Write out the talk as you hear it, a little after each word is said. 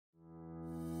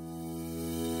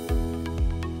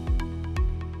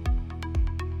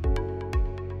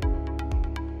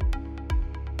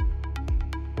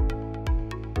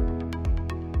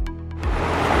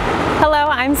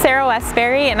Sarah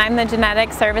Westbury, and I'm the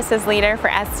Genetic Services Leader for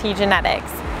STgenetics.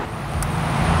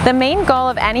 The main goal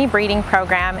of any breeding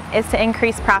program is to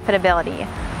increase profitability.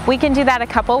 We can do that a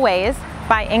couple ways: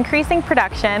 by increasing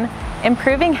production,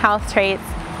 improving health traits,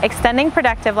 extending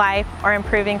productive life, or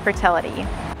improving fertility.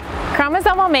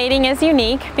 Chromosomal mating is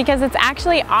unique because it's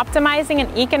actually optimizing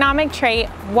an economic trait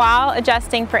while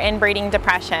adjusting for inbreeding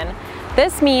depression.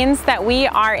 This means that we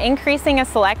are increasing a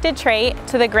selected trait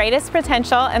to the greatest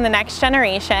potential in the next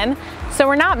generation, so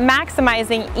we're not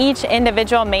maximizing each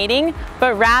individual mating,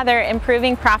 but rather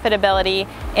improving profitability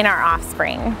in our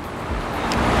offspring.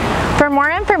 For more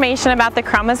information about the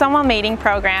chromosomal mating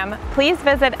program, please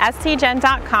visit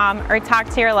stgen.com or talk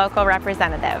to your local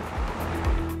representative.